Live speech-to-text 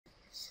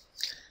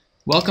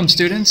Welcome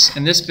students.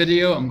 In this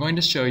video I'm going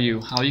to show you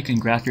how you can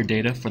graph your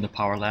data for the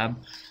Power Lab.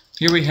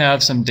 Here we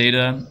have some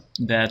data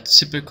that's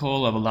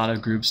typical of a lot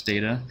of groups'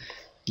 data.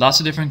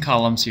 Lots of different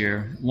columns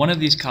here. One of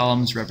these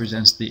columns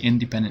represents the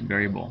independent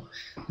variable,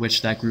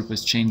 which that group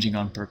was changing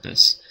on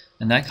purpose,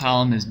 and that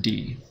column is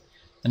D.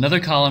 Another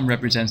column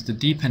represents the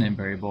dependent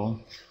variable.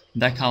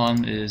 That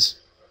column is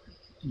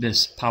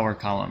this power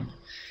column.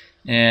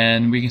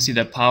 And we can see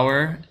that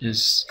power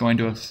is going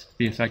to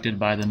be affected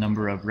by the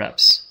number of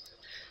reps.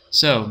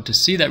 So to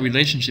see that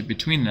relationship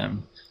between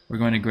them, we're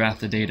going to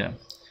graph the data.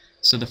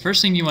 So the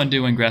first thing you want to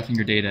do when graphing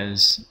your data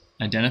is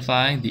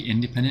identify the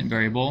independent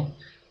variable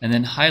and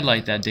then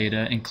highlight that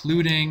data,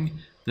 including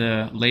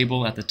the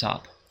label at the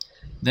top.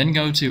 Then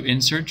go to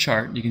Insert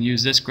Chart. You can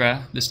use this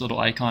graph, this little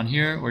icon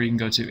here, or you can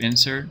go to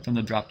Insert from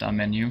the drop-down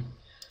menu.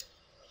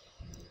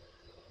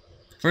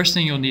 First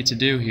thing you'll need to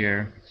do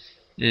here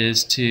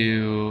is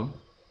to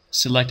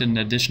select an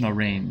additional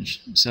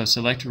range. So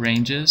select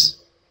Ranges.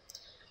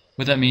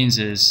 What that means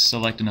is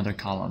select another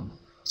column.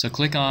 So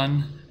click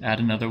on Add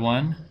Another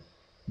One,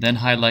 then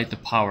highlight the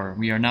power.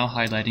 We are now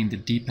highlighting the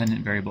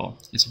dependent variable.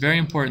 It's very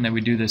important that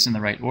we do this in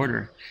the right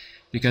order,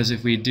 because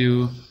if we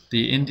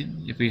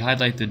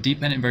highlight the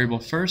dependent variable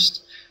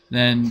first,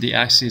 then the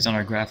axes on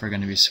our graph are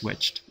going to be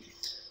switched.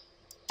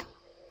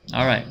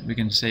 Alright, we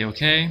can say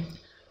OK.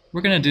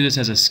 We're going to do this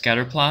as a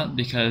scatter plot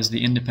because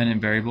the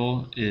independent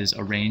variable is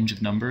a range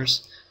of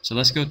numbers. So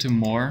let's go to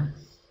More,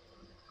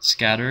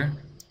 Scatter,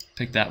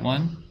 pick that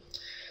one.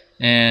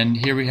 And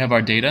here we have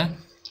our data.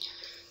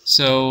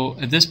 So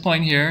at this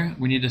point here,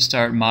 we need to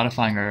start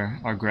modifying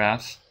our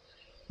graph.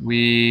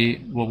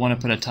 We will want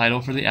to put a title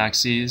for the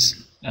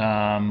axes. We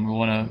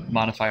want to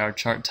modify our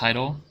chart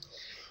title.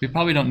 We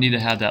probably don't need to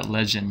have that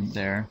legend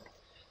there.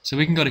 So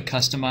we can go to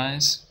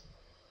Customize.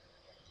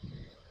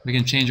 We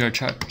can change our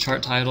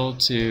chart title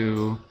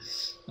to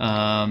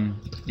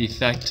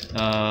effect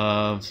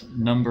of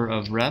number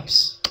of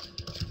reps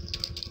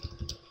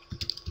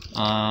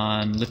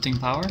on lifting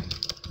power.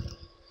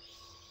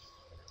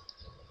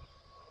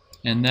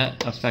 And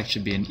that effect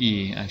should be an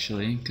E,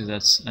 actually, because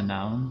that's a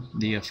noun.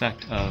 The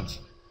effect of.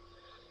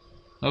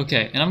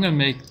 Okay, and I'm going to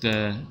make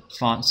the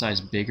font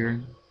size bigger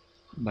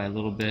by a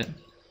little bit.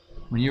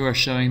 When you are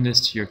showing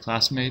this to your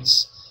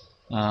classmates,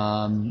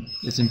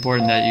 it's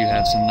important that you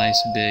have some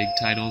nice big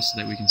titles so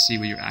that we can see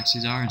what your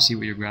axes are and see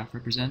what your graph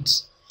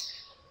represents.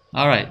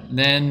 Alright,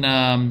 then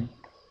as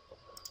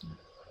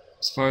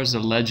far as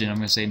the legend, I'm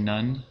going to say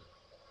none.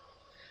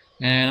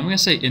 And I'm going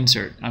to say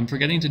insert. I'm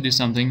forgetting to do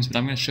some things, but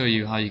I'm going to show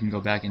you how you can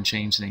go back and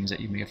change things that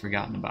you may have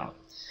forgotten about.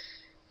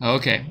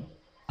 Okay,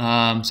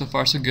 so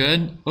far so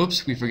good.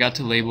 Oops, we forgot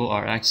to label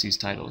our axes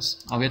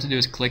titles. All we have to do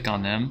is click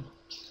on them.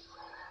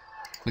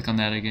 Click on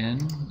that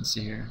again. Let's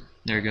see here.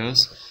 There it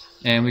goes.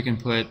 And we can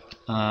put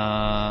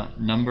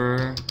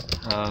number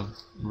of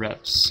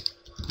reps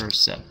per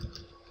set.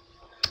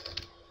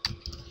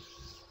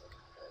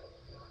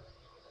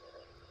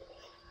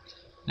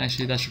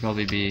 Actually, that should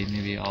probably be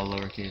maybe all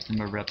lowercase,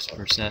 number of reps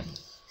per set.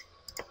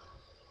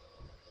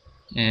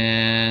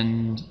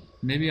 And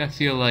maybe I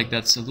feel like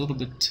that's a little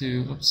bit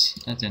too,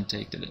 oops, that didn't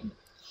take, did it?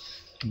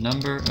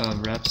 Number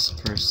of reps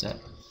per set.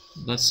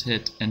 Let's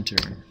hit enter.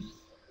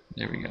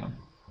 There we go.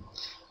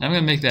 I'm going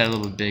to make that a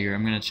little bit bigger.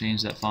 I'm going to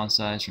change that font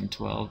size from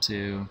 12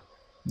 to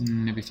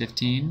maybe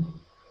 15.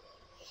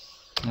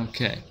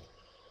 Okay.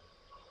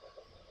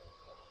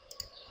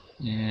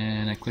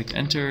 And I click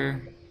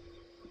enter.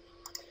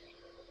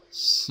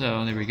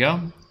 So there we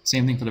go.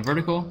 Same thing for the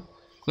vertical.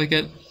 Click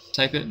it,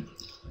 type it.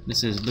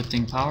 This is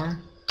lifting power.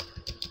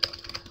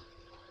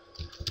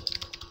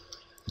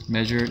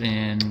 Measured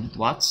in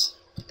watts.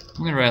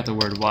 I'm going to write out the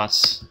word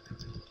watts.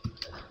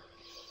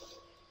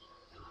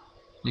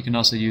 You can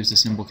also use the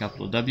symbol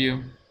capital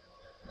W.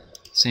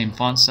 Same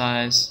font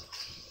size.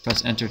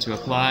 Press enter to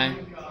apply.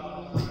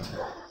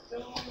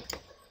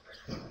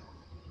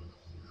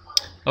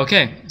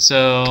 Okay,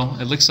 so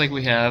it looks like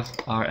we have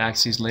our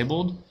axes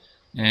labeled.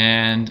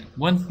 And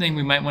one thing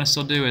we might want to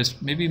still do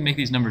is maybe make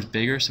these numbers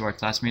bigger so our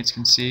classmates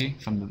can see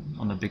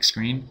on the big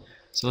screen.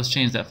 So let's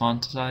change that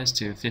font size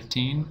to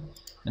 15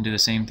 and do the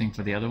same thing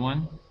for the other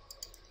one.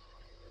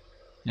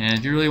 And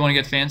if you really want to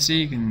get fancy,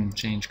 you can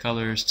change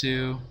colors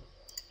too,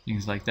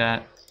 things like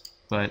that,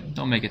 but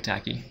don't make it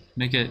tacky.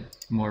 Make it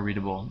more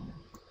readable.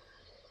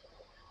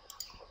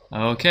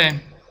 Okay,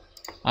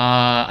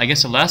 I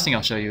guess the last thing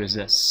I'll show you is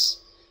this.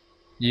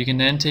 You can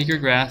then take your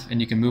graph and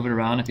you can move it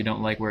around if you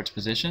don't like where it's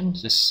positioned.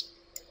 Just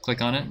click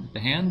on it with the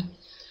hand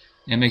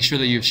and make sure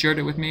that you've shared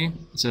it with me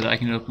so that I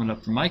can open it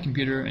up from my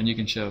computer and you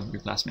can show your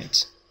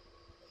classmates.